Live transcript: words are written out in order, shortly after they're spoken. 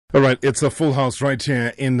All right, it's a full house right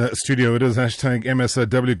here in the studio. It is hashtag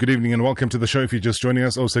MSW. Good evening and welcome to the show. If you're just joining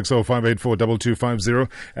us, 060-584-2250.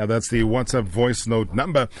 That's the WhatsApp voice note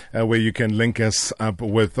number where you can link us up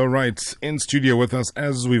with. All right, in studio with us,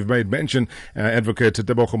 as we've made mention, Advocate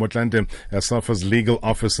Tebogo Motlanthe, SAFA's legal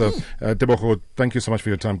officer. Tebogo, thank you so much for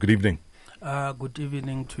your time. Good evening. Good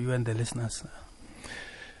evening to you and the listeners.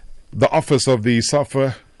 The office of the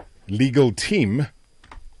SAFA legal team,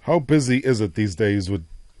 how busy is it these days with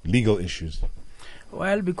legal issues?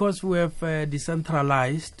 Well, because we have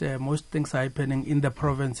decentralized, most things are happening in the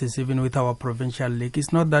provinces, even with our provincial league.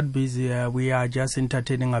 It's not that busy. We are just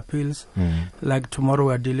entertaining appeals. Like tomorrow,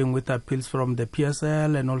 we are dealing with appeals from the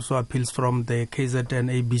PSL and also appeals from the KZN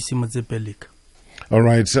ABC Mzwandile League. All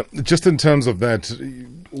right. So just in terms of that,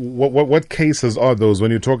 what cases are those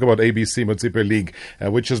when you talk about ABC Mzwandile League,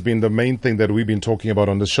 which has been the main thing that we've been talking about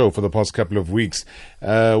on the show for the past couple of weeks?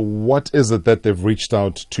 What is it that they've reached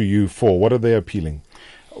out to you for? What are they appealing?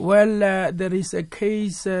 Well, there is a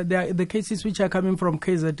case, the cases which are coming from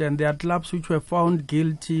KZN, there are clubs which were found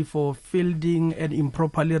guilty for fielding an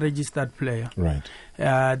improperly registered player. Right.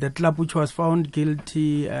 The club which was found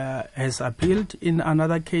guilty has appealed. In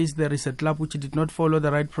another case, there is a club which did not follow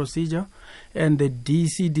the right procedure, and the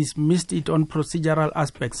DC dismissed it on procedural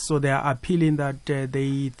aspects. So they are appealing that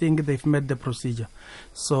they think they've met the procedure.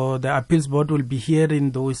 So the appeals board will be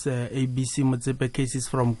hearing those ABC Mzwandile cases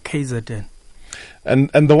from KZN. And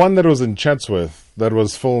the one that was in Chatsworth that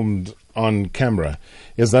was filmed on camera,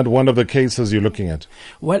 is that one of the cases you're looking at?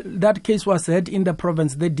 Well, that case was heard in the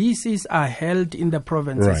province. The DCs are held in the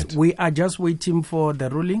provinces. Right. We are just waiting for the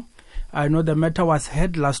ruling. I know the matter was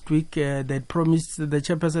heard last week. The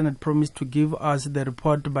chairperson had promised to give us the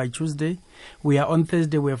report by Tuesday. We are on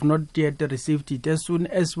Thursday. We have not yet received it. As soon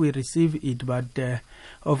as we receive it, but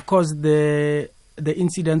of course the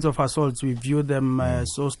incidents of assaults, we view them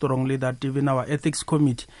so strongly that even our ethics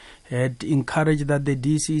committee had encouraged that the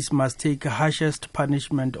DCs must take harshest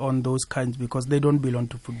punishment on those kinds because they don't belong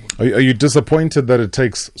to football. Are you disappointed that it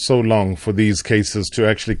takes so long for these cases to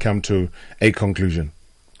actually come to a conclusion?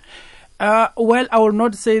 Well, I will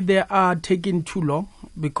not say they are taking too long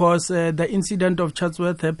because the incident of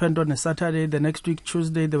Chatsworth happened on a Saturday. The next week,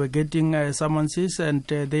 Tuesday, they were getting summonses and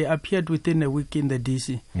they appeared within a week in the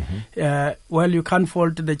DC. Well, you can't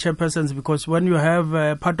fault the chairpersons because when you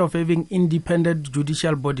have part of having independent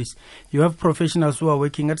judicial bodies, you have professionals who are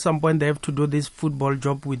working. At some point, they have to do this football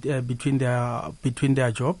job with between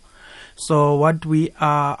their job. So what we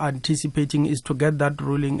are anticipating is to get that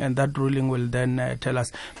ruling, and that ruling will then tell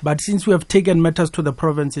us. But since we have taken matters to the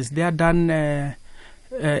provinces, they are done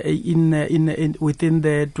within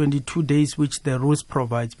the 22 days which the rules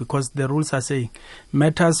provides, because the rules are saying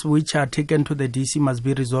matters which are taken to the DC must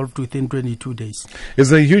be resolved within 22 days. Is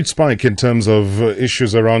there a huge spike in terms of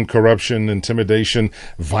issues around corruption, intimidation,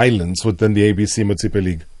 violence within the ABC Mzwandile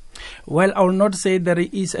League? Well, I will not say there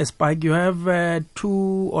is a spike. You have 2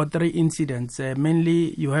 or 3 incidents.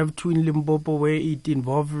 Mainly, you have 2 in Limpopo where it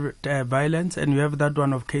involved violence, and you have that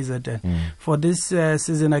one of KZN. For this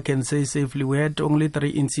season, I can say safely, we had only 3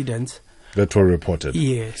 incidents that were reported.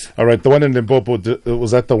 Yes. All right. The one in Limpopo,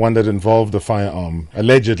 was that the one that involved the firearm,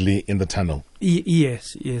 allegedly in the tunnel?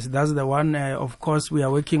 Yes, that's the one. Of course, we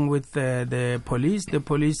are working with the police. The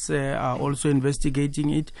police are also investigating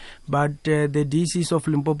it, but the DCs of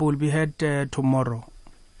Limpopo will be heard tomorrow.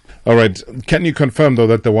 All right. Can you confirm, though,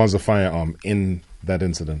 that there was a firearm in that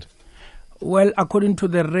incident? Well, according to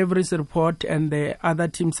the referee's report and the other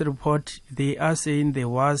team's report, they are saying there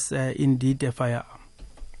was indeed a firearm.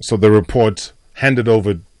 So the report handed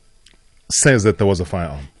over says that there was a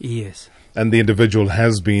firearm? Yes. And the individual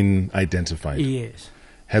has been identified? Yes.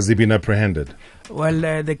 Has he been apprehended?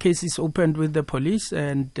 Well, the case is opened with the police,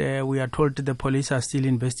 and we are told the police are still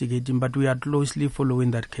investigating, but we are closely following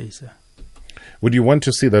that case. Would you want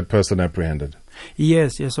to see that person apprehended?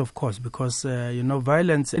 Yes, of course, because,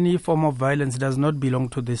 violence, any form of violence does not belong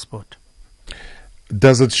to this sport.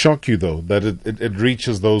 Does it shock you, though, that it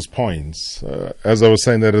reaches those points? As I was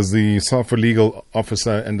saying, that as the SAFA legal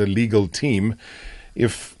officer and the legal team,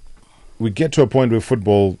 if we get to a point where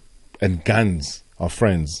football and guns are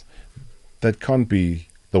friends, that can't be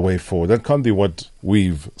the way forward. That can't be what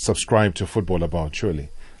we've subscribed to football about, surely.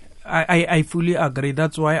 I fully agree.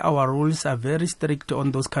 That's why our rules are very strict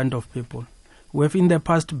on those kind of people. We have in the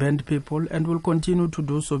past banned people and will continue to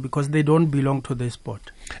do so because they don't belong to the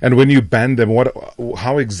sport. And when you ban them,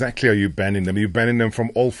 how exactly are you banning them? Are you banning them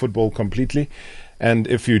from all football completely? And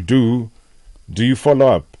if you do you follow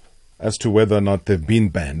up? as to whether or not they've been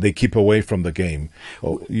banned. They keep away from the game.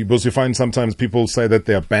 Because you find sometimes people say that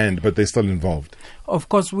they are banned, but they're still involved. Of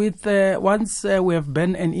course, with once we have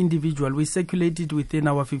banned an individual, we circulate it within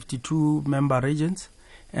our 52 member regions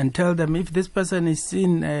and tell them if this person is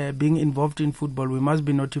seen being involved in football, we must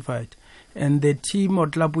be notified. And the team or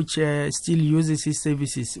club which still uses his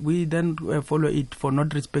services, we then follow it for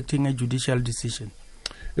not respecting a judicial decision.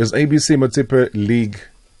 Is ABC Motsepe League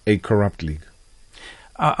a corrupt league?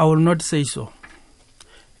 I will not say so.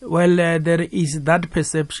 Well, there is that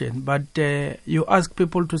perception, but you ask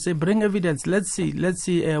people to say, bring evidence, let's see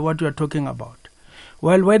what you are talking about.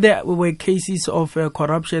 Well, where there were cases of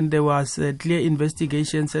corruption, there was clear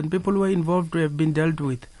investigations and people who were involved have been dealt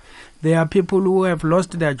with. There are people who have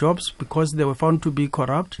lost their jobs because they were found to be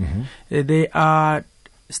corrupt. There are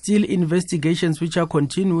still investigations which are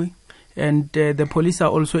continuing, and the police are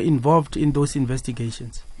also involved in those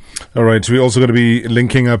investigations. All right, we're also going to be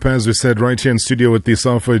linking up, as we said, right here in studio with the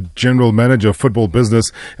SAFA General Manager of Football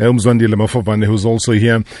Business, Mzwandile Maforvane, who's also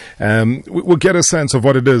here. We'll get a sense of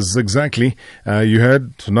what it is exactly. You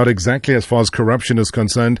heard, not exactly as far as corruption is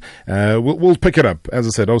concerned. We'll pick it up. As I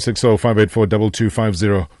said,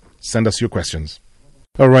 060-584-2250. Send us your questions.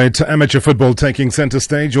 All right, amateur football taking center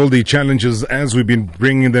stage. All the challenges as we've been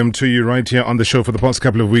bringing them to you right here on the show for the past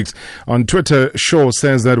couple of weeks. On Twitter, Shaw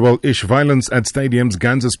says that, well, violence at stadiums,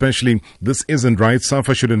 guns especially, this isn't right.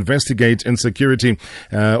 SAFA should investigate insecurity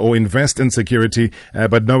or invest in security,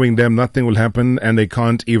 but knowing them, nothing will happen and they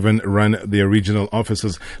can't even run their regional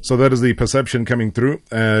offices. So that is the perception coming through.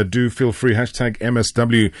 Do feel free, hashtag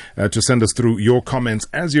MSW, to send us through your comments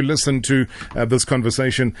as you listen to this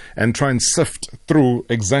conversation and try and sift through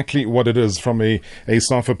exactly what it is from a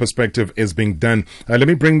SAFA perspective is being done. Let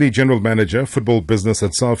me bring the General Manager, Football Business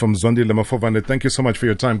at SAFA, Mzwandile Maforvane. Thank you so much for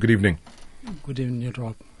your time. Good evening. Good evening,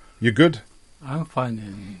 Rob. You good? I'm fine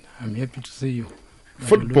and I'm happy to see you.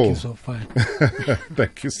 Football. You're so fine.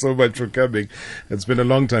 Thank you so much for coming. It's been a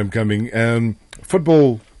long time coming.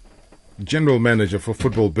 Football General Manager for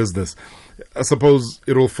Football Business. I suppose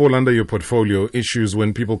it will fall under your portfolio issues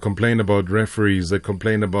when people complain about referees, they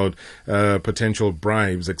complain about potential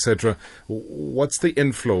bribes, etc. What's the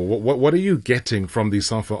inflow? What are you getting from the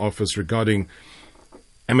SAFA office regarding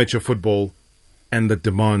amateur football and the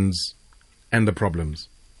demands and the problems?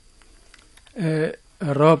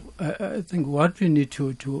 Rob, I think what we need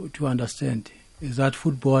to understand is that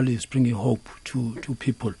football is bringing hope to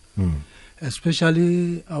people,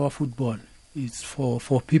 especially our football. It's for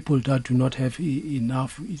people that do not have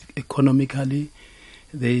enough economically.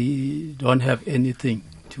 They don't have anything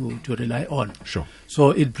to rely on. Sure.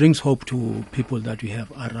 So it brings hope to people that we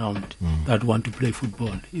have around that want to play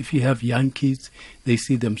football. If you have young kids, they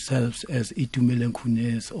see themselves as Itumeleng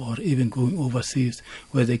Kunes or even going overseas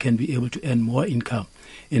where they can be able to earn more income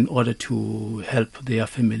in order to help their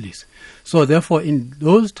families. So therefore, in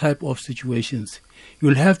those type of situations,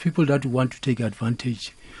 you'll have people that want to take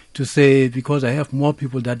advantage to say, because I have more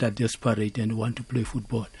people that are desperate and want to play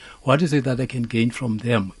football, what is it that I can gain from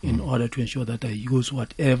them in order to ensure that I use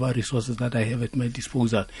whatever resources that I have at my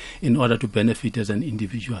disposal in order to benefit as an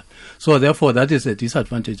individual? So therefore, that is a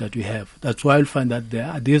disadvantage that we have. That's why you'll find that there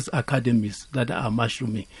are these academies that are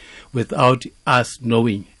mushrooming without us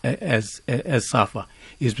knowing as SAFA.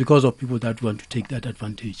 Is because of people that want to take that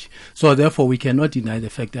advantage. So therefore, we cannot deny the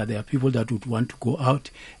fact that there are people that would want to go out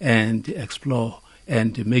and explore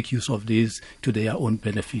and make use of this to their own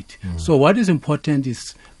benefit. So what is important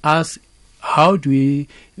is how do we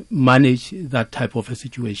manage that type of a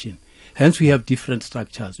situation? Hence, we have different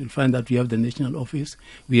structures. You'll find that we have the national office,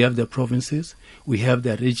 we have the provinces, we have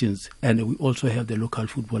the regions, and we also have the local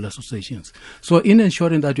football associations. So in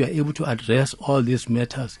ensuring that we are able to address all these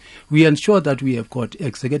matters, we ensure that we have got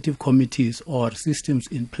executive committees or systems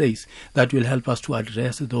in place that will help us to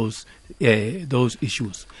address those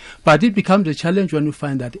issues. But it becomes a challenge when we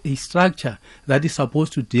find that a structure that is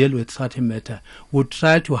supposed to deal with such a matter would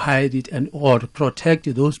try to hide it or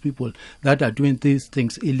protect those people that are doing these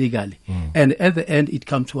things illegally. And at the end, it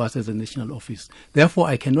comes to us as a national office. Therefore,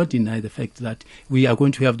 I cannot deny the fact that we are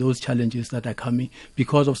going to have those challenges that are coming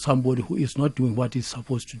because of somebody who is not doing what he's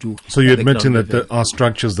supposed to do. So you're admitting that there are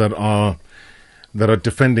structures that are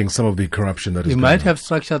defending some of the corruption that is going on? We might have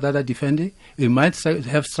structures that are defending. We might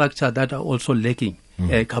have structures that are also lacking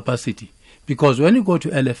capacity. Because when you go to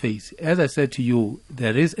LFAs, as I said to you,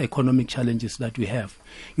 there is economic challenges that we have.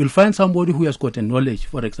 You'll find somebody who has got a knowledge.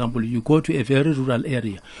 For example, you go to a very rural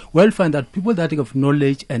area, well, you'll find that people that have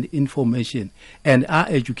knowledge and information and are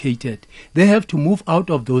educated, they have to move out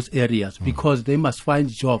of those areas because they must find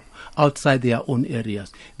job outside their own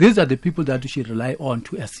areas. These are the people that we should rely on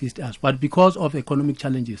to assist us. But because of economic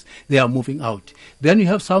challenges, they are moving out. Then you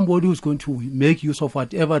have somebody who's going to make use of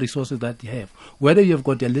whatever resources that they have. Whether you've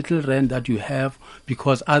got a little rent that you have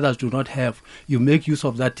because others do not have, you make use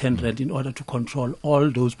of that 10 rent in order to control all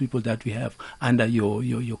those people that we have under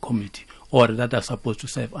your committee or that are supposed to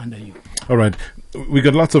serve under you. All right. We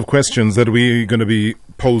got lots of questions that we're going to be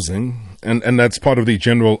posing, and that's part of the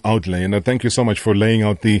general outlay. And I thank you so much for laying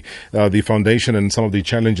out the foundation and some of the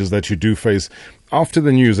challenges that you do face. After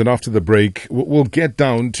the news and after the break, we'll get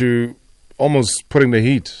down to almost putting the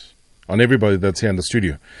heat on everybody that's here in the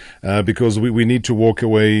studio, because we need to walk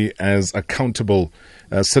away as accountable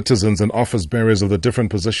citizens and office bearers of the different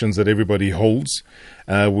positions that everybody holds.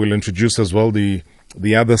 We'll introduce as well the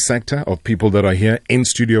other sector of people that are here in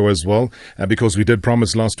studio as well, because we did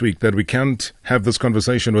promise last week that we can't have this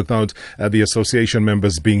conversation without the association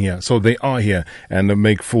members being here. So they are here and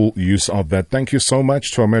make full use of that. Thank you so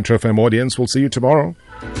much to our Metro FM audience. We'll see you tomorrow.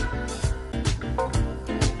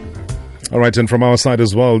 All right, and from our side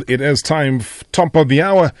as well, it is time, top of the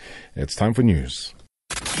hour, it's time for news.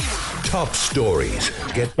 Top stories.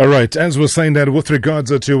 All right, as we're saying that with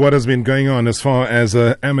regards to what has been going on as far as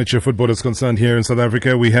amateur football is concerned here in South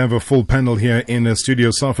Africa, we have a full panel here in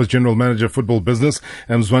studio. SAFA's General Manager Football Business,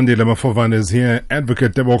 Mzwandile Maforvane, is here.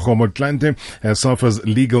 Advocate Tebogo Motlanthe, SAFA's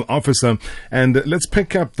Legal Officer. And let's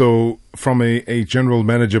pick up, though, from a general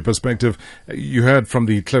manager perspective. You heard from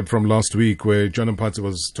the clip from last week where John Mpatsi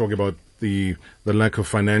was talking about the lack of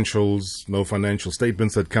financials, no financial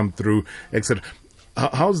statements that come through, etc.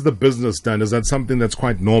 How's the business done? Is that something that's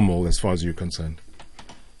quite normal as far as you're concerned?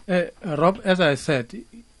 Rob, as I said,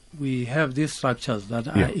 we have these structures that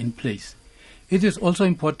are in place. It is also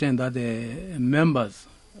important that the members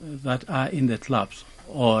that are in the clubs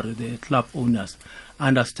or the club owners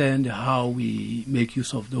understand how we make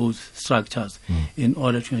use of those structures in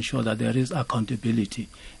order to ensure that there is accountability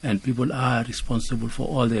and people are responsible for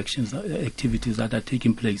all the activities that are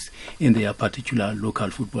taking place in their particular local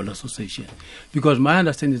football association. Because my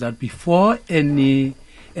understanding is that before any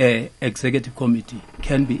executive committee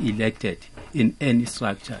can be elected in any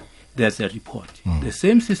structure, there's a report. The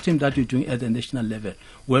same system that we're doing at the national level,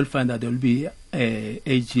 we'll find that there will be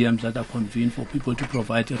AGMs that are convened for people to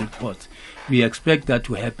provide a report. We expect that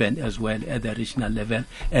to happen as well at the regional level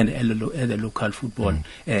and at the local football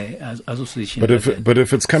association level. But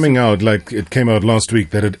if it's coming out like it came out last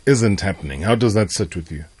week that it isn't happening, how does that sit with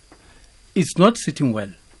you? It's not sitting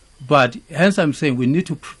well. But hence I'm saying we need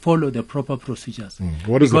to follow the proper procedures.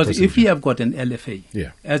 What is the procedure? Because if you have got an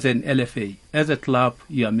LFA, as an LFA, as a club,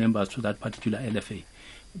 you are members to that particular LFA.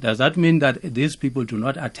 Does that mean that these people do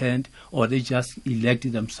not attend or they just elect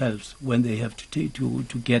themselves when they have to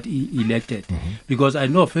get elected? Because I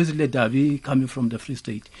know, firstly, Davi, coming from the Free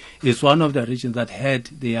State, is one of the regions that had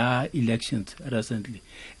their elections recently.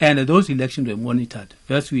 And those elections were monitored.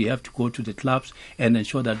 First, we have to go to the clubs and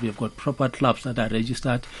ensure that we have got proper clubs that are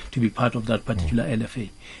registered to be part of that particular LFA.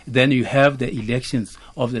 Then you have the elections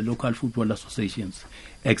of the local football associations,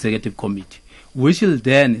 executive committee, which will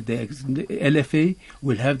then, the LFA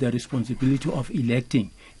will have the responsibility of electing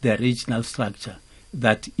the regional structure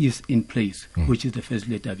that is in place, which is the first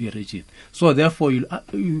letter V region. So therefore,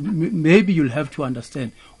 maybe you'll have to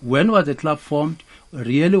understand when was the club formed,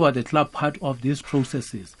 really was the club part of these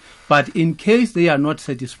processes. But in case they are not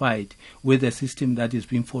satisfied with the system that is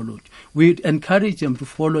being followed, we encourage them to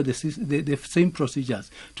follow the same procedures,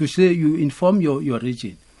 to say you inform your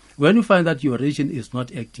region. When you find that your region is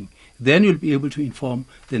not acting, then you'll be able to inform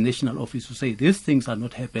the national office to say these things are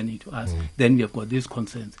not happening to us. Then we have got these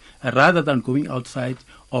concerns, rather than going outside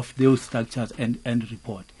of those structures and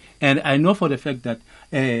report. And I know for the fact that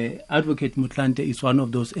Advocate Motlanthe is one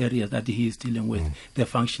of those areas that he is dealing with, the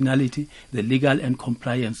functionality, the legal and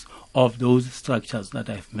compliance of those structures that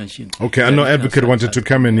I've mentioned. Okay, I know Advocate wanted to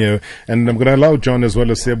come in here, and I'm going to allow John as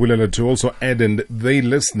well as Sebulela to also add in. They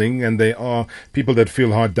listening, and they are people that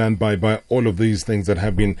feel hard done by all of these things that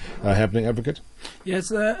have been happening. Advocate?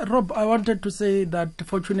 Yes, Rob, I wanted to say that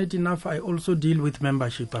fortunate enough, I also deal with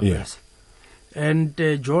membership affairs. And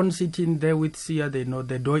John sitting there with Sia, they know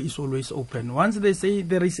the door is always open. Once they say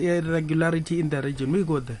there is irregularity in the region, we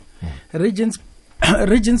go there. Regions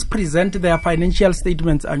present their financial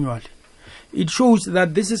statements annually. It shows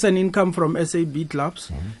that this is an income from SAB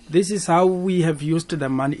clubs. This is how we have used the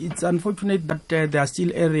money. It's unfortunate that there are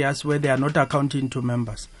still areas where they are not accounting to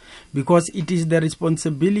members, because it is the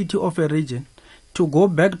responsibility of a region to go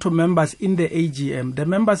back to members in the AGM. The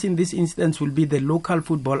members in this instance will be the local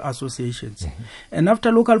football associations. And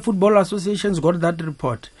after local football associations got that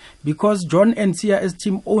report, because John and Sia as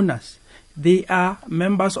team owners, they are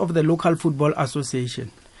members of the local football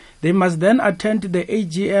association. They must then attend the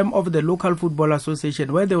AGM of the local football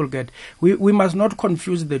association, where they will get. We must not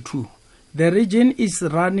confuse the two. The region is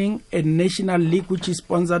running a national league which is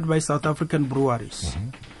sponsored by South African breweries.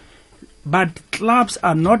 But clubs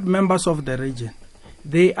are not members of the region.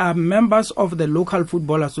 They are members of the local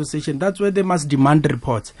football association. That's where they must demand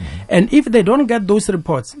reports. And if they don't get those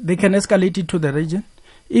reports, they can escalate it to the region.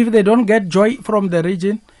 If they don't get joy from the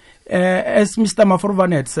region, as Mr.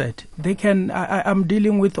 Maforvane had said, they can. I'm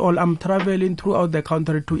dealing with I'm traveling throughout the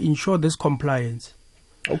country to ensure this compliance.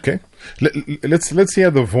 Okay, let's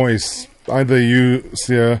hear the voice. Either you,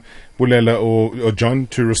 Sia, Bulela, or John,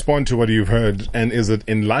 to respond to what you've heard, and is it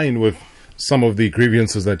in line with some of the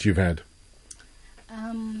grievances that you've had?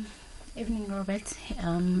 Evening, Robert.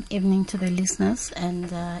 Evening to the listeners,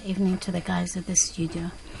 and evening to the guys at the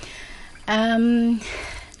studio.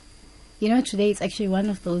 Today it's actually one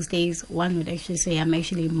of those days one would actually say I'm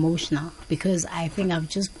actually emotional, because I think I'm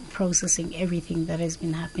just processing everything that has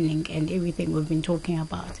been happening and everything we've been talking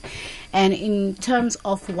about. And in terms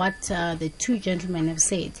of what the two gentlemen have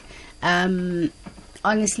said,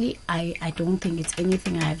 honestly, I don't think it's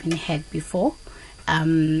anything I haven't heard before.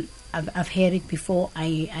 I've heard it before.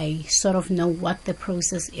 I sort of know what the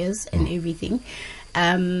process is and everything.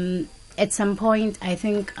 At some point, I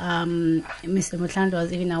think Mr. Motlanthe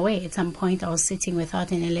was even aware. At some point, I was sitting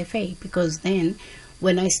without an LFA, because then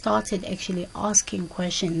when I started actually asking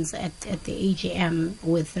questions at the AGM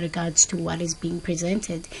with regards to what is being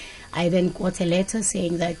presented, I then got a letter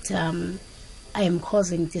saying that I am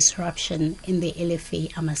causing disruption in the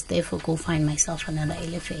LFA. I must therefore go find myself another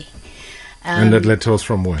LFA. And that letter was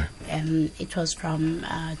from where? It was from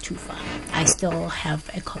Tufa. I still have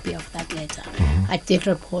a copy of that letter. I did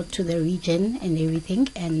report to the region and everything,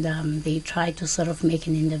 and they tried to sort of make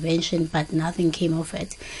an intervention, but nothing came of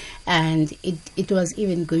it. And it was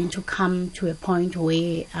even going to come to a point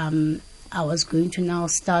where I was going to now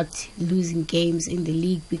start losing games in the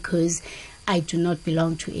league, because I do not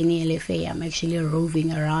belong to any LFA. I'm actually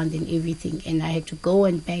roving around and everything, and I had to go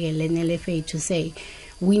and beg an LFA to say,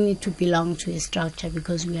 we need to belong to a structure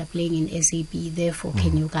because we are playing in SAB, therefore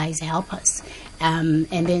can you guys help us? And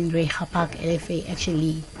then Reha Park LFA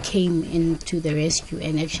actually came into the rescue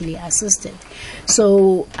and actually assisted.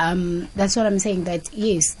 So that's what I'm saying, that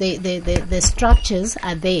yes, the structures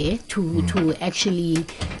are there to actually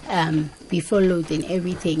be followed and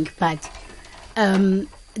everything, but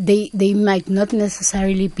they might not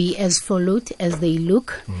necessarily be as followed as they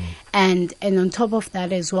look. And on top of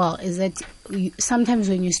that as well is that sometimes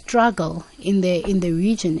when you struggle in the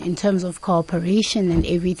region in terms of cooperation and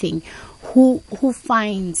everything, who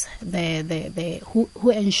finds who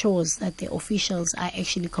ensures that the officials are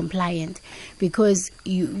actually compliant? Because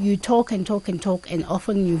you talk and talk and talk, and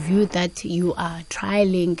often you view that you are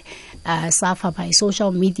trialing SAFA by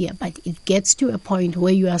social media, but it gets to a point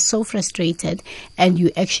where you are so frustrated and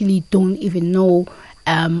you actually don't even know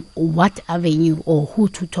what avenue or who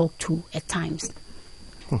to talk to at times.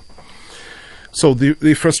 So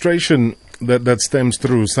the frustration that stems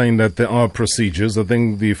through saying that there are procedures. I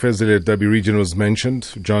think the Fezile Derby region was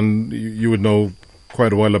mentioned. John, you would know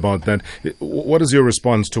quite well about that. What is your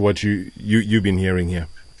response to what you've been hearing here?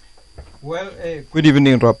 Well, good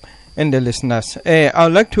evening, Rob, and the listeners. I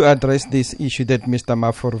would like to address this issue that Mr.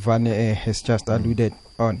 Maforvane has just alluded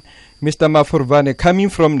on. Mr. Maforvane, coming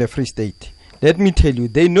from the Free State, let me tell you,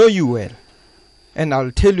 they know you well. And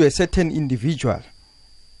I'll tell you a certain individual,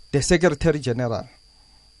 the Secretary General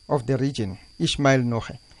of the region, Ismail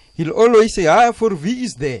Nohe. He'll always say, for V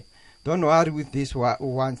is there. Don't worry with this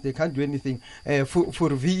ones. They can't do anything. For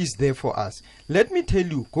V is there for us. Let me tell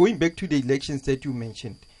you, going back to the elections that you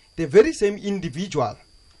mentioned, the very same individual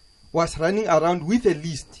was running around with a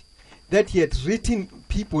list that he had written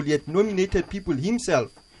people, he had nominated people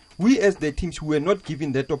himself. We as the teams were not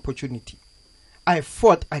given that opportunity. I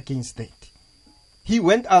fought against that. He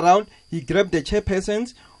went around, he grabbed the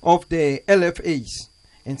chairpersons of the LFAs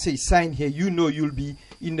and say, sign here, you'll be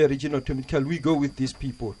in the region automatically. We go with these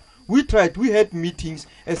people. We tried, we had meetings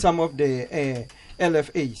at some of the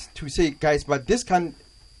LFAs to say, guys, but this can't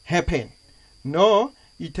happen. No,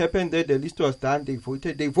 it happened that the list was done, they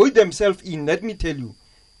voted. They voted themselves in, let me tell you.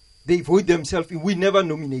 They voted themselves in. We never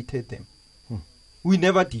nominated them. We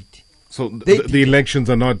never did. So the elections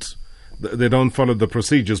are not, they don't follow the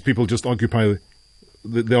procedures. People just occupy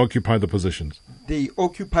the positions. They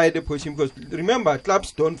occupy the position because remember,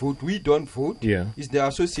 clubs don't vote, we don't vote. Yeah. It's the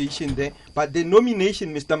association there. But the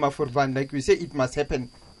nomination, Mr. Maforvane, like we say, it must happen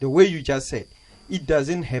the way you just said. It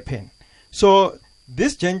doesn't happen. So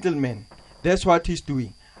this gentleman, that's what he's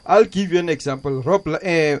doing. I'll give you an example. Rob,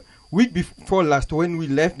 week before last, when we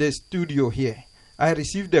left the studio here, I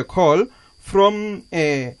received a call from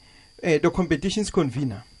the competitions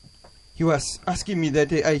convener. He was asking me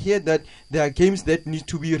that I hear that there are games that need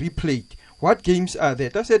to be replayed. What games are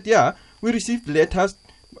that? I said, yeah, we received letters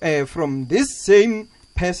from this same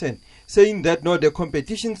person saying that no, the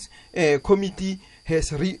competitions committee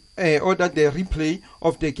has ordered the replay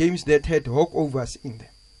of the games that had walkovers in them.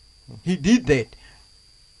 He did that.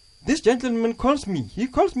 This gentleman calls me. He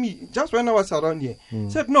calls me just when I was around here.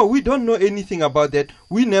 Said, no, we don't know anything about that.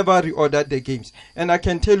 We never reordered the games. And I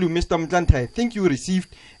can tell you, Mr. Motlanthe, I think you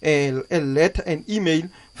received a letter, an email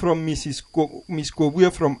from Miss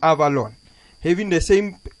Kobuya from Avalon, having the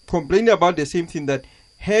same, complaining about the same thing, that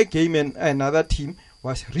her game and another team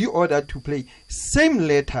was reordered to play. Same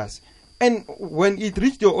letters. And when it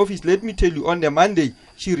reached your office, let me tell you, on the Monday,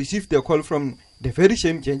 she received a call from the very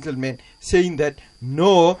same gentleman saying that,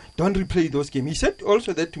 no, don't replay those games. He said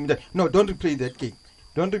also that to me, that, no, don't replay that game.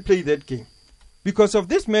 Don't replay that game. Because of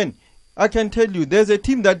this man, I can tell you, there's a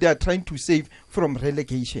team that they are trying to save from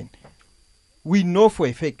relegation. We know for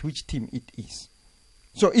a fact which team it is.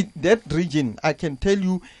 So in that region, I can tell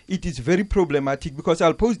you, it is very problematic, because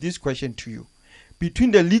I'll pose this question to you. Between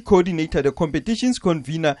the league coordinator, the competitions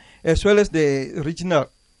convener, as well as the regional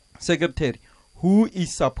secretary, who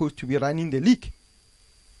is supposed to be running the league?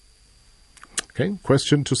 Okay,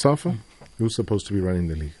 question to Safa. Who's supposed to be running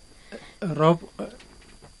the league? Rob,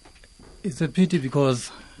 it's a pity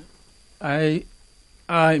because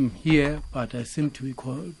I'm here, but I seem to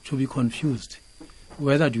be confused.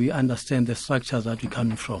 Whether do we understand the structures that we're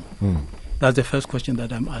coming from? That's the first question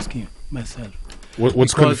that I'm asking myself.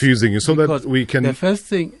 What's confusing you, so that we can the first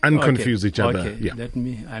thing, unconfuse each other? Okay,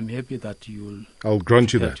 yeah. I'm happy that you'll. I'll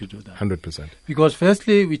grant you that. To do that. 100%. Because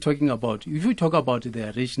firstly, we're talking about, if we talk about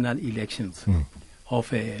the regional elections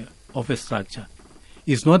of a structure,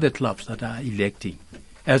 it's not the clubs that are electing,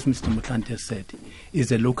 as Mr. Motlanthe said, it's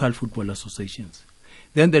the local football associations.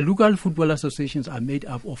 Then the local football associations are made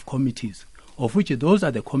up of committees, of which those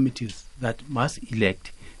are the committees that must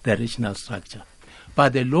elect the regional structure.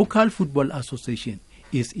 But the local football association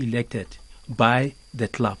is elected by the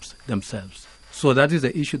clubs themselves. So that is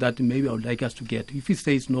the issue that maybe I would like us to get. If he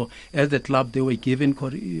says no, as the club, they were given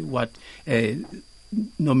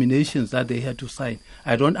nominations that they had to sign.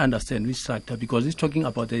 I don't understand which structure, because it's talking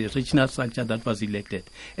about the regional structure that was elected.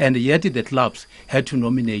 And yet the clubs had to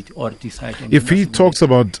nominate or decide. If he talks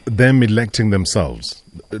about them electing themselves,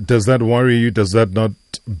 does that worry you? Does that not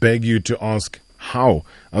beg you to ask, how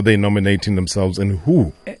are they nominating themselves and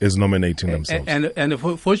who is nominating themselves? And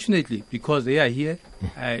fortunately, because they are here,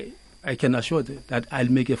 I can assure that I'll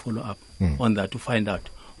make a follow-up on that to find out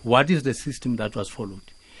what is the system that was followed.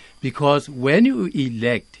 Because when you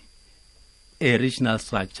elect a regional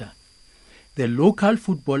structure, the local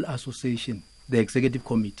football association, the executive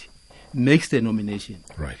committee, makes the nomination.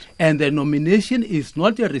 Right. And the nomination is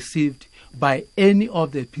not received by any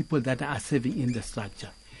of the people that are serving in the structure.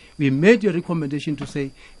 We made a recommendation to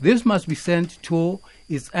say this must be sent to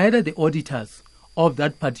it's either the auditors of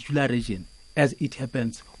that particular region, as it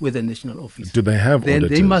happens with the national office. Do they have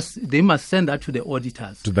auditors? They must send that to the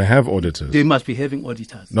auditors. Do they have auditors? They must be having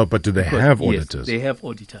auditors. No, but do they have auditors? Yes, they have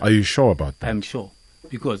auditors. Are you sure about that? I'm sure,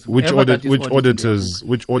 because which auditors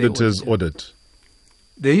audit?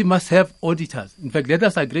 They must have auditors. In fact, let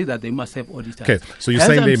us agree that they must have auditors. Okay, so you're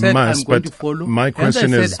saying they must, but my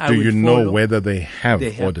question is, do you know whether they have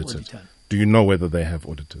auditors? Do you know whether they have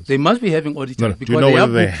auditors? They must be having auditors. No, do you know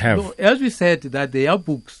whether they have? No, as we said, that they are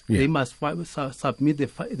books. Yeah. They must submit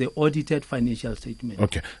the audited financial statement.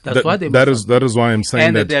 Okay, that's why they that is why I'm saying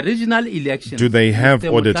and that. And the regional elections. Do they have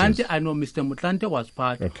auditors? Motlanthe, I know Mr. Motlanthe was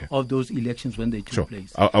part of those elections when they took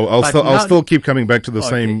place. I'll still keep coming back to the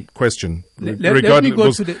same question. Let me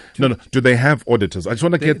go to the. No. Do they have auditors? I just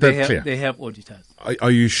want to get that clear. They have auditors.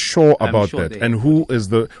 Are you sure about that? And who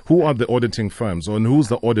are the auditing firms, and who's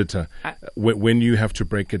the auditor when you have to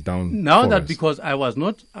break it down? Now that, because I was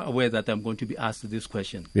not aware that I'm going to be asked this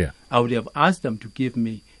question, I would have asked them to give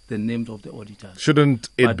me the names of the auditors. Shouldn't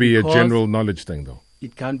it be a general knowledge thing, though?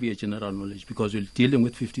 It can't be a general knowledge, because we're dealing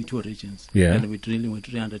with 52 regions and we're dealing with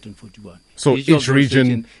 341. So each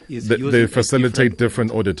region, they facilitate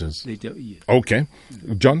different auditors. They do, yes. Okay.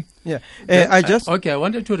 John? Yeah. I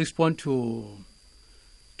wanted to respond to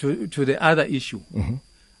to the other issue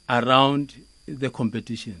around the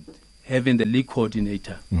competition, having the league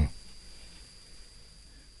coordinator.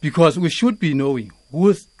 Because we should be knowing who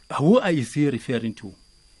is he referring to.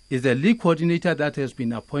 Is the league coordinator that has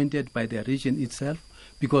been appointed by the region itself?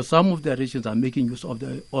 Because some of the regions are making use of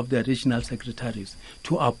the regional secretaries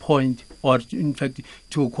to appoint or, in fact,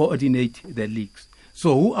 to coordinate the leagues.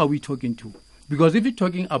 So who are we talking to? Because if you're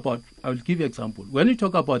talking about, I will give you an example. When you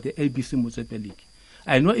talk about the ABC Motsepe League,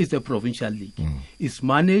 I know it's the provincial league. It's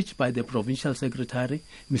managed by the provincial secretary,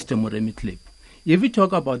 Mr. Moremi Klip. If we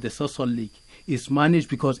talk about the social league, it's managed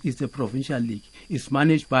because it's a provincial league. It's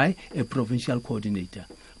managed by a provincial coordinator.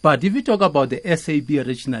 But if we talk about the SAB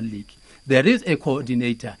regional league, there is a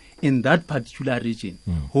coordinator in that particular region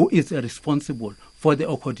who is responsible for the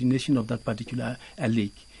coordination of that particular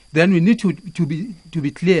league. Then we need to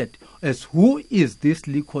be cleared as who is this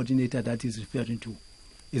league coordinator that is referring to.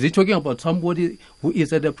 Is he talking about somebody who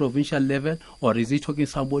is at the provincial level, or is he talking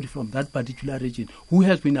somebody from that particular region who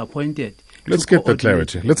has been appointed? Let's get the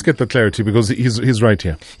clarity. Let's get the clarity, because he's right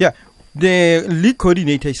here. Yeah, the league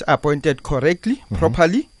coordinator is appointed correctly,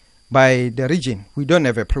 properly by the region. We don't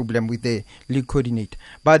have a problem with the league coordinator.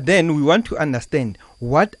 But then we want to understand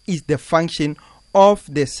what is the function of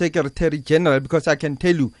the Secretary General, because I can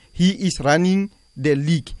tell you he is running the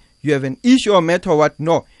league. You have an issue or matter or what?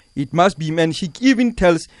 No. It must be man. She even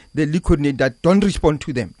tells the league coordinator that don't respond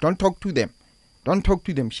to them, don't talk to them, don't talk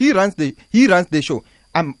to them. He runs the show.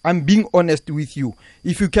 I'm being honest with you.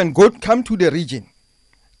 If you can come to the region,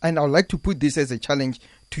 and I would like to put this as a challenge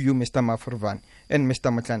to you, Mr. Maforvane and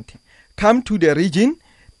Mr. Motlanthe. Come to the region,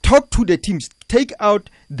 talk to the teams, take out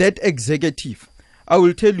that executive. I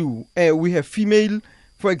will tell you, we have female.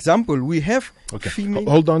 For example, we have female...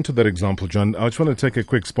 Hold on to that example, John. I just want to take a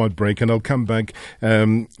quick spot break, and I'll come back.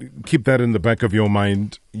 Keep that in the back of your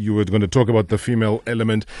mind. You were going to talk about the female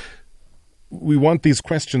element. We want these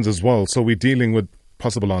questions as well, so we're dealing with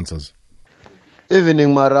possible answers.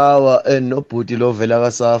 Evening, Marawa and Noputilo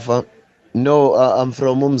Velagasafa. No, I'm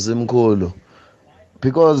from Mzimkolo.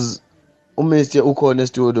 Because Mr. Ukone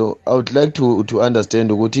studio, I would like to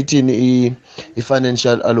understand what it is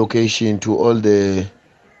financial allocation to all the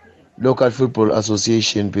local football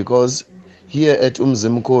association, because here at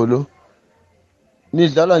Mzimkolo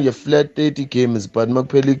nidlala nje flat 30 games, but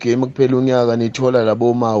makuphela igame kuphela unyaka nithola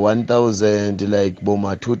labo ma 1000 like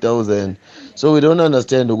boma 2000. So we don't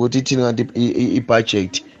understand ukuthi ithini kanti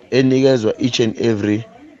i-budget enikezwa each and every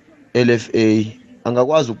LFA.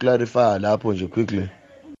 Angakwazi uklarify lapho nje quickly.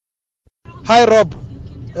 Hi Rob,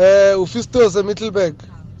 Ufistos Mittelberg.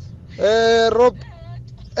 Rob,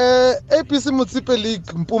 APC Motsepe League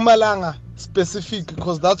Mpumalanga specific,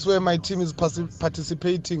 because that's where my team is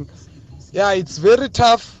participating. Yeah, it's very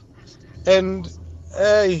tough, and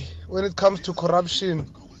when it comes to corruption,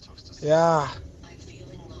 yeah.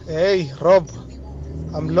 Hey Rob,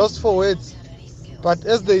 I'm lost for words, but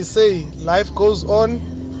as they say, life goes on.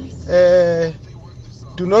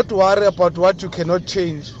 Do not worry about what you cannot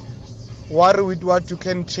change. Worry with what you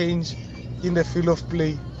can change in the field of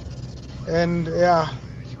play. And yeah,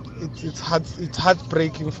 it's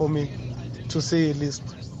heartbreaking for me, to say the least.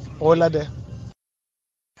 All are there.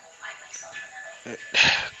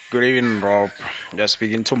 Good evening, Rob. Just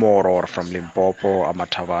speaking tomorrow from Limpopo,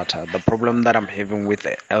 Amatabata. The problem that I'm having with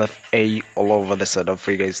the LFA all over the South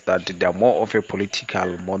Africa is that they are more of a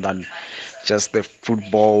political, more than just the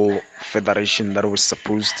football federation that was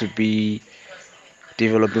supposed to be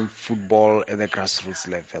developing football at the grassroots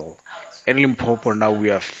level. In Limpopo now we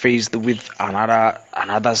are faced with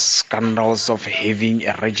another scandals of having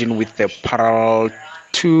a region with the parallel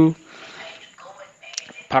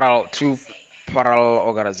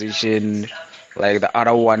organization, like the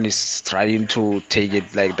other one is trying to take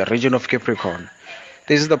it, like the region of Capricorn.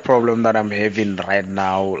 This is the problem that I'm having right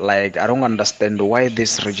now. Like, I don't understand why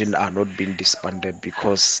this region are not being disbanded,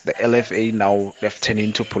 because the LFA now they've turned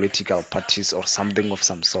into political parties or something of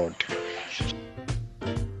some sort.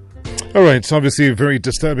 All right, it's obviously very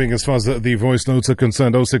disturbing as far as the voice notes are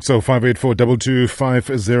concerned.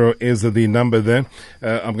 060-584-2250 is the number there.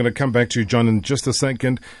 I'm going to come back to you, John, in just a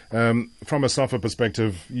second. From a SAFA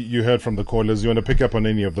perspective, you heard from the callers. You want to pick up on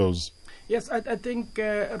any of those? Yes, I think,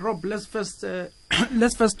 Rob, let's first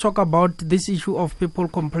talk about this issue of people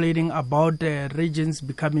complaining about regions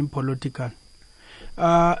becoming political.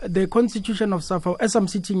 The constitution of SAFA, as I'm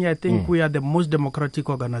sitting here, I think we are the most democratic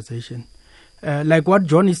organization. Like what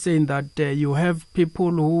John is saying, that you have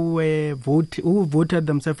people who voted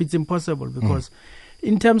themselves. It's impossible, because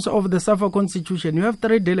in terms of the SAFA constitution, you have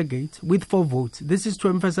 3 delegates with 4 votes. This is to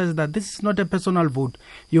emphasize that this is not a personal vote.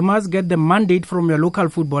 You must get the mandate from your local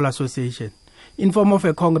football association. in form of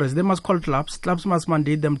a Congress. They must call clubs. Clubs must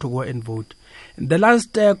mandate them to go and vote. The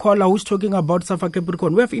last caller who's talking about Safa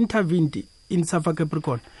Capricorn, we have intervened in Safa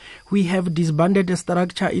Capricorn. We have disbanded a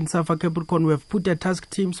structure in Safa Capricorn. We have put a task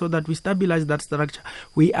team so that we stabilize that structure.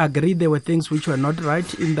 We agree there were things which were not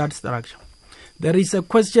right in that structure. There is a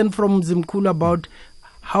question from Zimkul about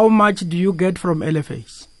how much do you get from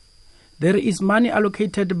LFAs? There is money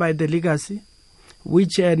allocated by the legacy,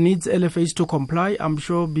 which needs LFAs to comply. I'm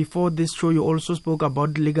sure before this show you also spoke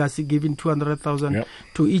about legacy giving 200,000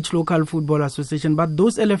 to each local football association. But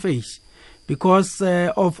those LFAs, because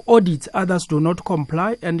of audits, others do not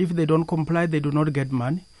comply, and if they don't comply, they do not get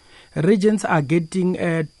money. Regions are getting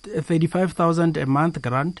 35,000 a month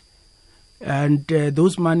grant, and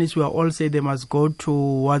those monies we all say they must go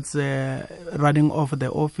towards running off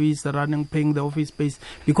the office, paying the office space,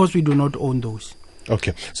 because we do not own those.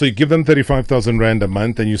 Okay, so you give them 35,000 rand a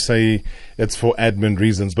month and you say it's for admin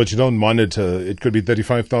reasons, but you don't monitor. It could be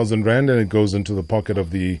 35,000 rand and it goes into the pocket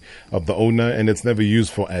of the owner and it's never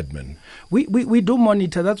used for admin. We do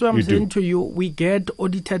monitor. That's why I'm saying to you, we get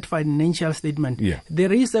audited financial statement. Yeah.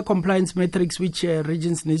 There is a compliance matrix which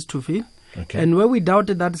regions needs to fill. Okay. And where we doubt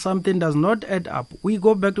that something does not add up, we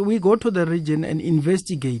go to the region and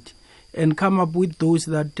investigate and come up with those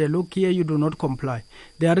that, look here, you do not comply.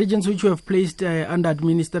 There are regions which we have placed under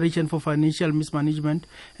administration for financial mismanagement,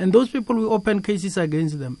 and those people, we open cases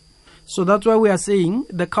against them. So that's why we are saying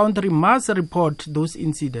the country must report those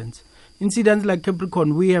incidents. Incidents like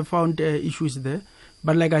Capricorn, we have found issues there.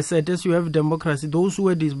 But like I said, as you have democracy, those who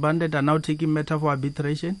were disbanded are now taking matter for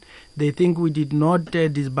arbitration. They think we did not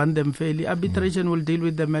disband them fairly. Arbitration will deal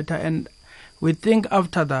with the matter, and we think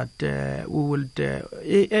after that we will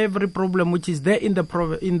every problem which is there in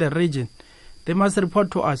the region, they must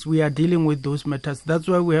report to us. We are dealing with those matters. That's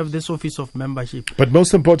why we have this office of membership. But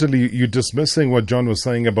most importantly, you're dismissing what John was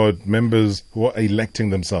saying about members who are electing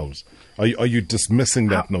themselves. Are you dismissing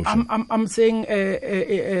that notion? I'm saying,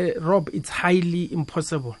 Rob, it's highly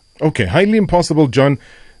impossible. Okay, highly impossible, John.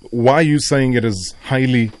 Why are you saying it is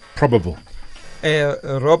highly probable?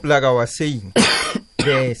 Rob, like I was saying,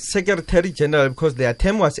 the Secretary General, because their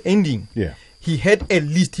term was ending, he had a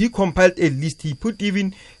list. He compiled a list. He put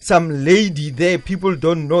even some lady there. People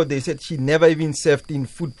don't know. They said she never even served in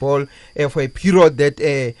football for a period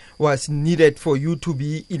that was needed for you to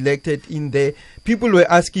be elected in there. People were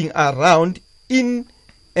asking around in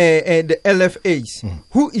the LFAs,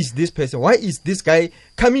 who is this person? Why is this guy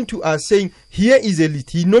coming to us saying, here is a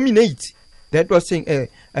list? He nominates. That was saying,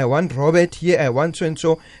 I want Robert here, I want so and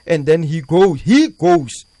so. And then he goes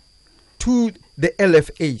to the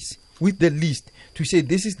LFAs with the list to say,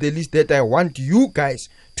 this is the list that I want you guys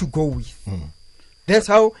to go with. That's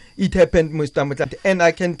how it happened, Mr. Motlanthe. And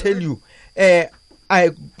I can tell you, I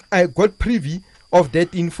got privy of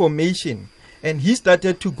that information. And he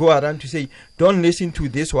started to go around to say, don't listen to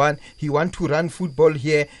this one. He want to run football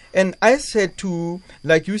here. And I said to,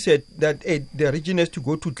 like you said, that the region has to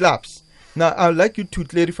go to clubs. Now, I would like you to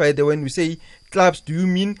clarify that when we say clubs, do you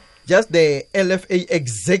mean just the LFA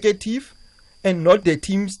executive and not the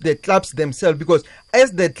teams, the clubs themselves? Because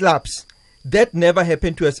as the clubs, that never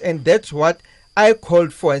happened to us. And that's what I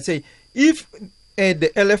called for and say, if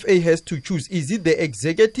the LFA has to choose, is it the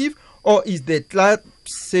executive or is the club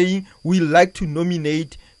saying we like to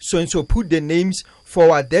nominate so-and-so, put the names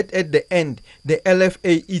forward, that at the end, the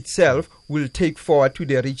LFA itself will take forward to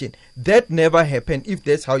the region. That never happened if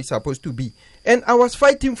that's how it's supposed to be. And I was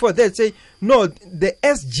fighting for that, say, no, the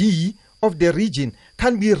SG of the region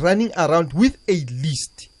can be running around with a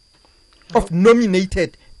list of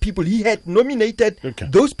nominated people. He had nominated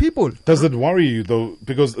those people. Does it worry you, though?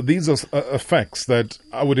 Because these are facts that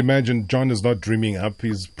I would imagine John is not dreaming up.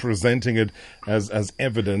 He's presenting it as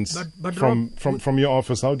evidence but from your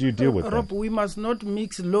office. How do you deal with Rob, that? we must not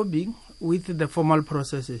mix lobbying with the formal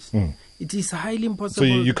processes. It is highly impossible.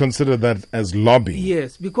 So you consider that as lobbying?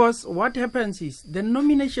 Yes, because what happens is the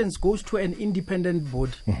nominations goes to an independent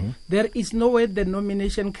body. There is no way the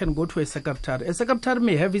nomination can go to a secretary. A secretary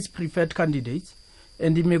may have his preferred candidates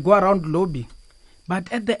and he may go around lobbying.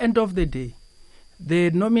 But at the end of the day, the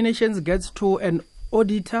nominations gets to an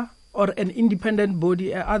auditor or an independent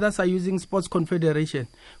body. Others are using Sports Confederation,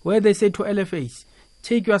 where they say to LFAs,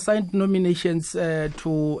 take your signed nominations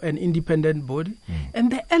to an independent body.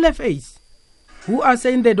 And the LFAs, who are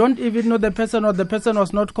saying they don't even know the person or the person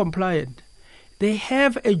was not compliant, they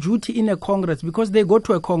have a duty in a Congress because they go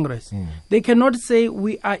to a Congress. They cannot say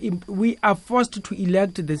we are forced to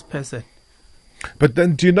elect this person. But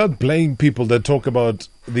then do you not blame people that talk about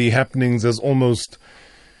the happenings as almost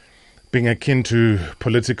being akin to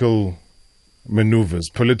political maneuvers,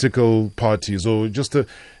 political parties, or just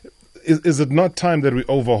is it not time that we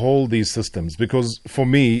overhaul these systems? Because for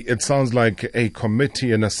me, it sounds like a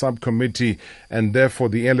committee and a subcommittee, and therefore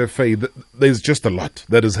the LFA, there's just a lot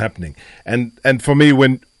that is happening. And for me,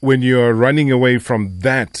 when you're running away from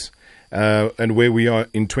that, and where we are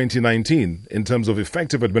in 2019 in terms of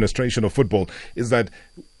effective administration of football, is that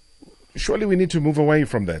surely we need to move away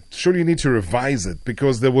from that. Surely you need to revise it,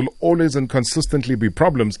 because there will always and consistently be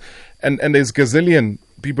problems. And there's gazillion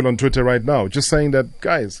people on Twitter right now just saying that,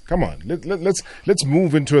 guys, come on, let's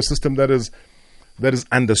move into a system that is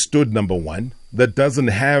understood, number one, that doesn't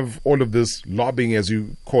have all of this lobbying, as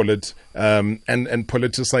you call it, and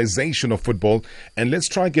politicization of football. And let's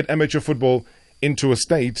try and get amateur football into a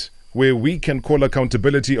state where we can call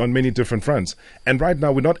accountability on many different fronts. And right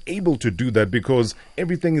now we're not able to do that because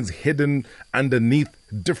everything is hidden underneath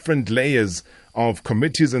different layers of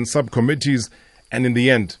committees and subcommittees, and in the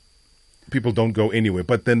end, people don't go anywhere.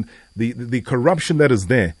 But then the corruption that is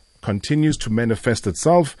there continues to manifest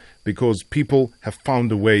itself because people have found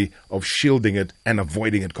a way of shielding it and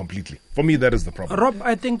avoiding it completely. For me, that is the problem. Rob,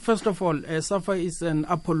 I think first of all, SAFA is an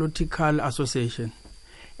apolitical association.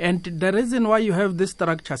 And the reason why you have these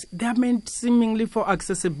structures, they are meant seemingly for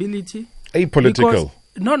accessibility. Apolitical.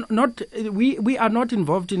 We are not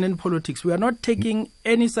involved in any politics. We are not taking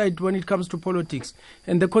any side when it comes to politics.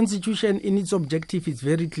 And the Constitution in its objective is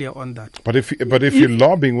very clear on that. But if you're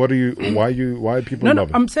lobbying, why are people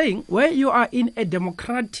lobbying? I'm saying where you are in a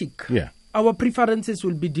democratic, our preferences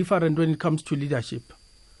will be different when it comes to leadership.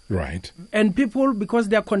 Right. And people, because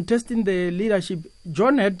they are contesting the leadership,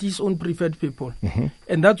 John had his own preferred people. Mm-hmm.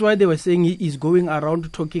 And that's why they were saying he is going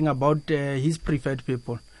around talking about his preferred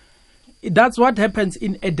people. That's what happens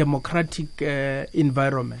in a democratic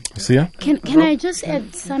environment. Sia? Can I just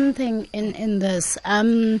add something in this?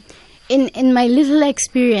 In my little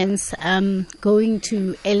experience going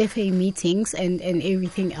to LFA meetings and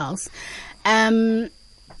everything else,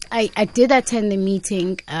 I did attend the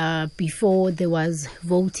meeting before there was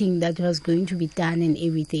voting that was going to be done and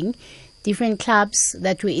everything. Different clubs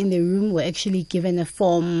that were in the room were actually given a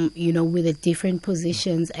form, with the different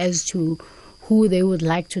positions as to who they would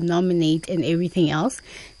like to nominate and everything else.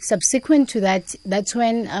 Subsequent to that, that's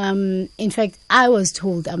when, in fact, I was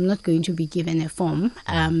told I'm not going to be given a form.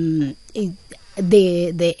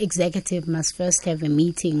 The executive must first have a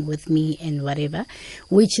meeting with me and whatever,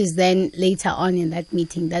 which is then later on in that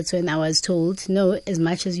meeting, that's when I was told, no, as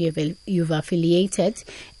much as you've affiliated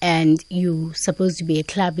and you're supposed to be a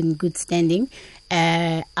club in good standing,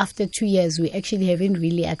 after 2 years, we actually haven't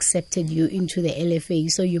really accepted you into the LFA,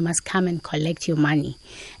 so you must come and collect your money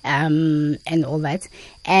and all that.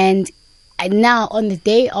 And now, on the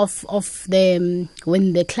day of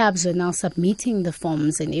when the clubs were now submitting the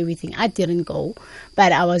forms and everything, I didn't go,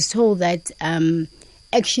 but I was told that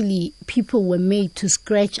actually people were made to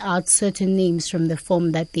scratch out certain names from the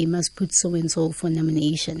form that they must put so and so for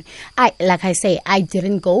nomination. I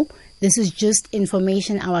didn't go. This is just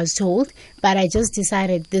information I was told, but I just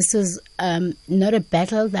decided this is not a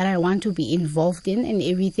battle that I want to be involved in and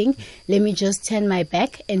everything. Let me just turn my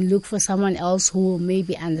back and look for someone else who will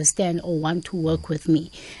maybe understand or want to work with me.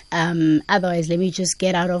 Otherwise, let me just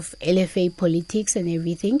get out of LFA politics and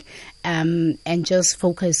everything and just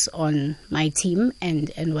focus on my team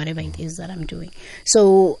and whatever it is that I'm doing.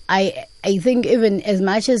 So I think even as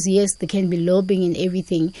much as, yes, there can be lobbying and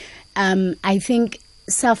everything, I think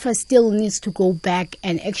SAFA still needs to go back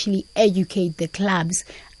and actually educate the clubs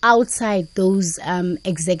outside those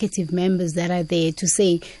executive members that are there to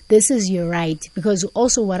say, this is your right. Because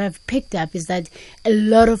also what I've picked up is that a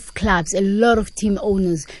lot of clubs, a lot of team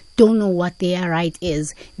owners don't know what their right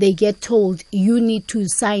is. They get told, you need to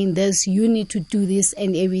sign this, you need to do this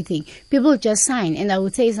and everything. People just sign. And I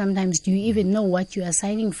would say sometimes, do you even know what you are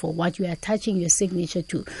signing for, what you are attaching your signature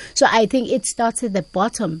to? So I think it starts at the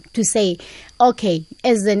bottom to say, okay,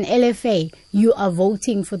 as an LFA, you are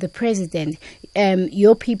voting for the president.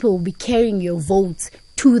 Your people will be carrying your votes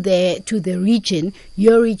to the region.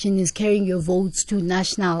 Your region is carrying your votes to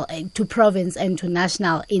national, to province and to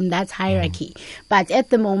national in that hierarchy. But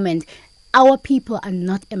at the moment, our people are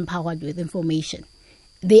not empowered with information.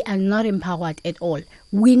 They are not empowered at all.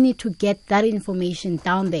 We need to get that information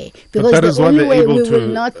down there, because that is the why only they're way able we will to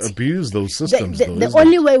not abuse those systems. The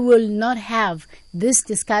only way we will not have this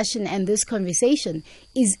discussion and this conversation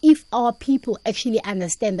is if our people actually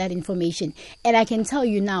understand that information. And I can tell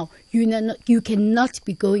you now, you cannot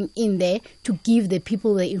be going in there to give the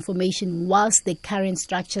people the information whilst the current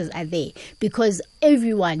structures are there, because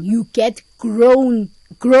everyone, you get grown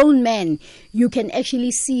men, you can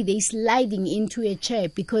actually see they sliding into a chair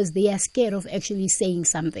because they are scared of actually saying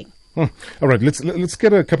something. All right, let's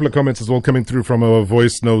get a couple of comments as well coming through from our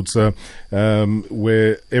voice notes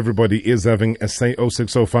where everybody is having a say.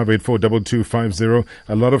 060-584-2250.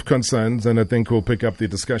 A lot of concerns, and I think we'll pick up the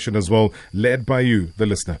discussion as well, led by you, the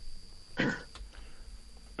listener.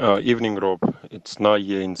 Evening, Rob. It's now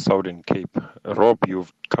here in Southern Cape. Rob,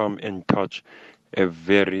 you've come and touched a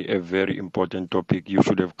very important topic. You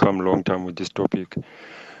should have come long time with this topic.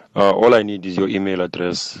 All I need is your email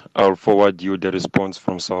address. I'll forward you the response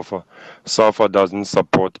from SAFA. SAFA doesn't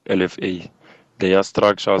support LFA. Their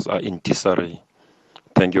structures are in disarray.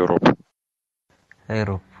 Thank you, Rob. Hey,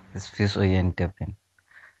 Rob. It's Fisoye and Devin.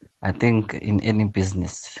 I think in any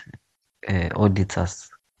business, auditors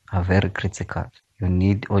are very critical. You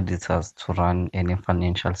need auditors to run any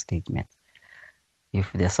financial statement.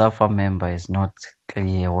 If the SAFA member is not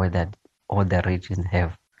clear whether all the regions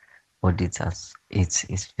have auditors, it's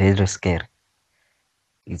very scary.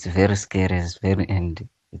 It's very scary. And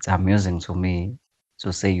it's amusing to me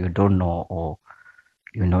to say you don't know or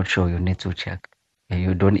you're not sure. You need to check, and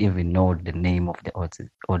you don't even know the name of the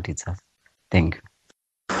auditors. Thank you.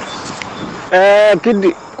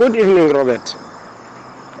 Good evening, Robert.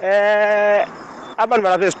 Abantu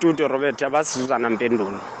balapha estudio, Robert, abasizana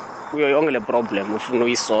mpendulo kuyo yonke le problem ufuna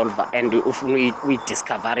uyisolve and ufuna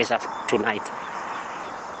uyidiscover tonight,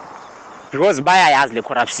 because bayayazi le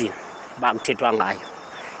corruption bakuthethwa ngayo.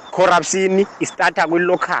 Corruption istarta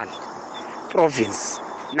kwi-local, province,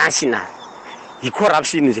 national.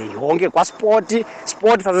 Yi-corruption nje yonke kwasport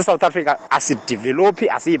sase-South Africa asidevelophi,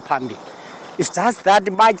 asiyiphambili. It's just that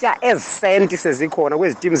batya ezisenti sezikhona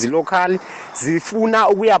kwezi teams zilocal zifuna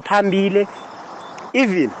ukuya phambili.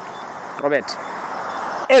 Even Robert,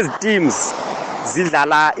 as teams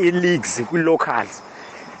zidlala i-leagues kwi-locals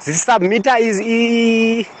zisubmita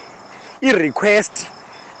i-request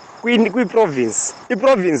kwi-province.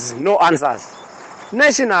 I-province no answers.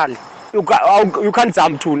 National you can't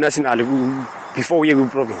jump to national before uye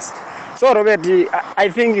kwi-province. So Robert, I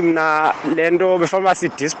think mna lento before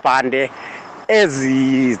sidisbande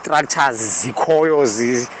ezi structures zikhoyo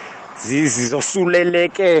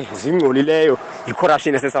zizosuleleke zingcolileyo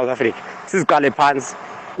i-corruption ese-South Africa. Siziqale phansi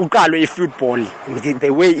kuqalwe i-football the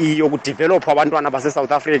way iyo kudevelopha abantwana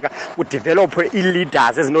base-South Africa, kudevelophe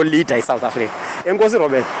i-leaders ezino-leader i-South Africa. Enkosi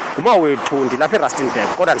Robert, uma wethu ndilapha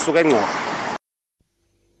eRustenburg kodwa ndisuka eNgcobo.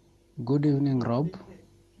 Good evening, Rob.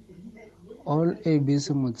 All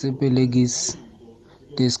ABC Motsepe leagues,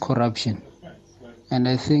 there's corruption. And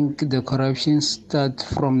I think the corruption starts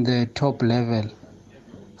from the top level,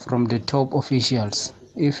 from the top officials.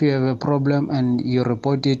 If you have a problem and you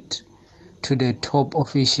report it to the top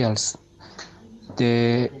officials,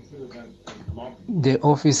 the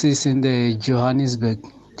offices in the Johannesburg,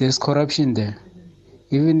 there's corruption there.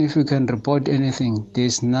 Even if you can report anything,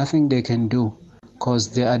 there's nothing they can do because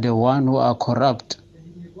they are the one who are corrupt.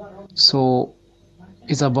 So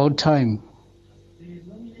it's about time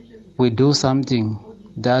we do something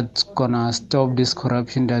that's gonna stop this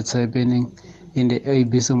corruption that's happening in the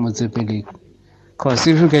ABC Motsepe League. Because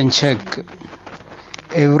if you can check,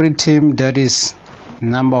 every team that is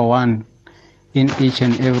number one in each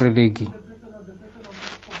and every league,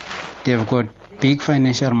 they've got big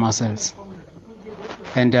financial muscles.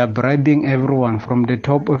 And they're bribing everyone from the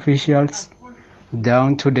top officials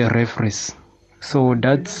down to the referees. So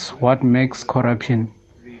that's what makes corruption.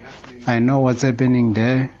 I know what's happening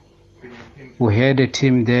there. We had a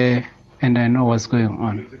team there, and I know what's going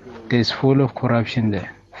on. There's full of corruption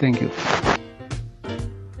there. Thank you.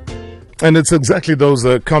 And it's exactly those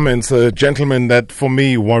comments, gentlemen, that for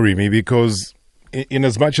me worry me, because in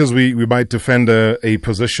as much as we might defend a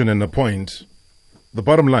position and a point, the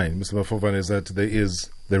bottom line, Mr. Maforvane, is that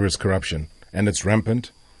there is corruption, and it's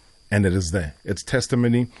rampant, and it is there. It's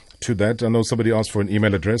testimony to that. I know somebody asked for an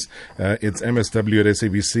email address. It's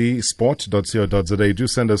msw@sabcsport.co.za. Do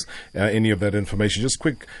send us any of that information. Just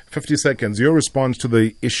quick, 50 seconds. Your response to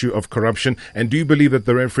the issue of corruption, and do you believe that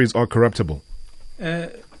the referees are corruptible?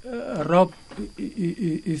 Rob,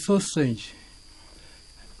 it's so strange.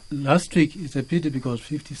 Last week, it's a pity because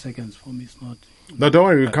 50 seconds for me is not... No, don't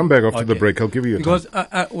worry. We'll come back after the break. I'll give you a time. Because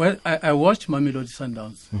I watched Mamelodi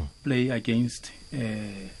Sundowns play against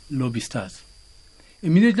Lobby Stars.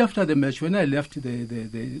 Immediately after the match, when I left we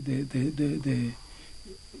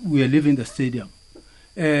were leaving the stadium,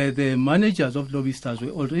 the managers of Lobby Stars were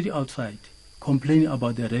already outside complaining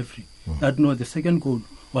about the referee, that no, the second goal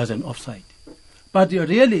was an offside. But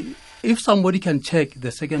really, if somebody can check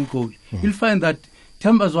the second goal, you'll find that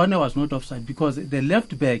Mzwandile was not offside because the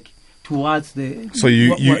left back towards the... So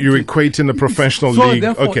you equate in the professional league.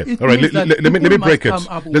 Okay, all right. Let me break it.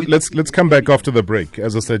 Let's come back after the break.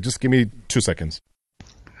 As I said, just give me 2 seconds.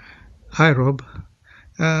 Hi, Rob.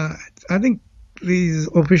 I think these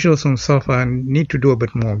officials from SAFA need to do a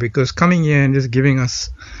bit more, because coming here and just giving us,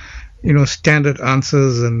 standard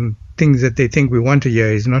answers and things that they think we want to hear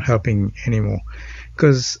is not helping anymore.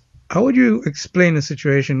 Because how would you explain a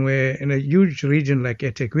situation where in a huge region like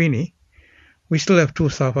eThekwini, we still have two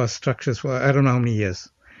SAFA structures for I don't know how many years?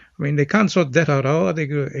 I mean, they can't sort that out. How are they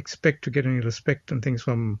going to expect to get any respect and things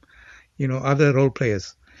from, other role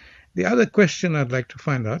players? The other question I'd like to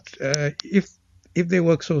find out, if they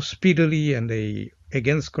work so speedily and they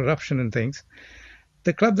against corruption and things,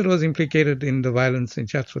 the club that was implicated in the violence in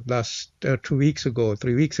Chatsworth last 3 weeks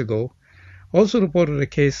ago, also reported a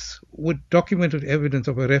case with documented evidence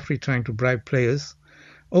of a referee trying to bribe players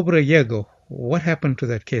over a year ago. What happened to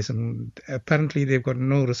that case? And apparently they've got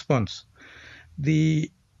no response. The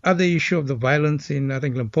other issue of the violence in, I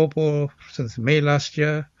think, Limpopo since May last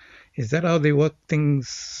year, is that how they work things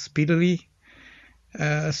speedily?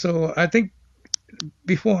 So I think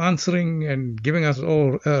before answering and giving us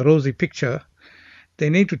all a rosy picture, they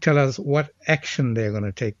need to tell us what action they're going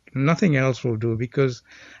to take. Nothing else will do, because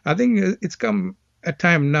I think it's come a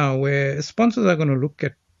time now where sponsors are going to look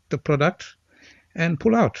at the product and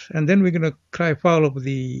pull out, and then we're going to cry foul of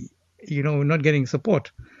the, not getting support.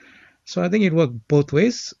 So I think it worked both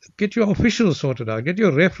ways. Get your officials sorted out. Get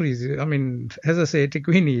your referees. I mean, as I say,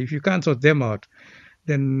 eThekwini, if you can't sort them out,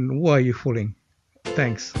 then who are you fooling?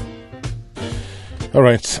 Thanks. All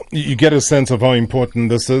right. You get a sense of how important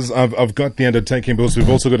this is. I've got the undertaking, because we've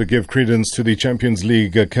also got to give credence to the Champions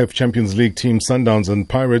League, CAF Champions League team, Sundowns and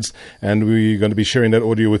Pirates, and we're going to be sharing that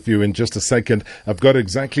audio with you in just a second. I've got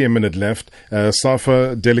exactly a minute left.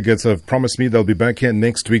 SAFA delegates have promised me they'll be back here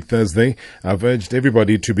next week, Thursday. I've urged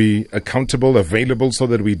everybody to be accountable, available, so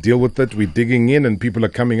that we deal with it. We're digging in and people are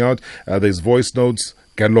coming out. There's voice notes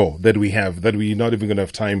galore that we have, that we're not even going to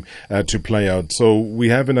have time to play out. So we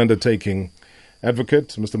have an undertaking. Advocate,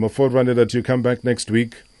 Mr. Maforvane, that you come back next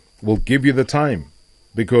week. We'll give you the time,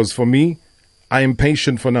 because for me, I am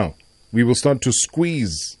patient for now. We will start to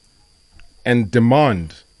squeeze and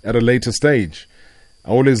demand at a later stage. I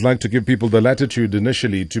always like to give people the latitude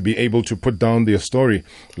initially to be able to put down their story,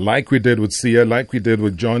 like we did with Sia, like we did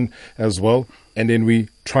with John as well, and then we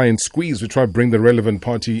try and squeeze. We try to bring the relevant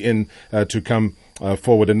party in to come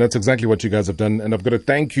forward, and that's exactly what you guys have done. And I've got to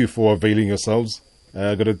thank you for availing yourselves.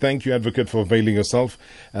 I've got to thank you, Advocate, for availing yourself.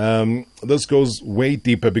 This goes way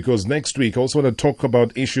deeper, because next week I also want to talk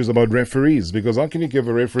about issues about referees, because how can you give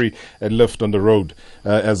a referee a lift on the road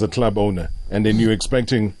as a club owner, and then you're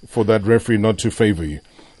expecting for that referee not to favor you?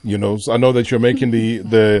 So I know that you're making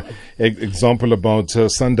the example about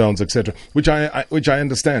Sundowns, etc., which I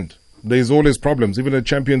understand. There's always problems. Even the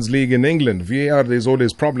Champions League in England, VAR, there's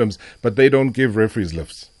always problems, but they don't give referees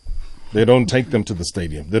lifts. They don't take them to the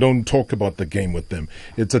stadium. They don't talk about the game with them.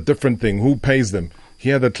 It's a different thing. Who pays them?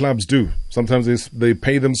 Here the clubs do. Sometimes they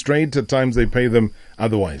pay them straight. At times they pay them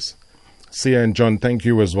otherwise. Sia and John, thank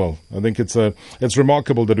you as well. I think it's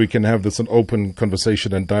remarkable that we can have this an open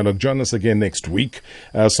conversation and dialogue. Join us again next week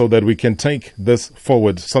so that we can take this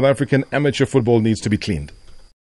forward. South African amateur football needs to be cleaned.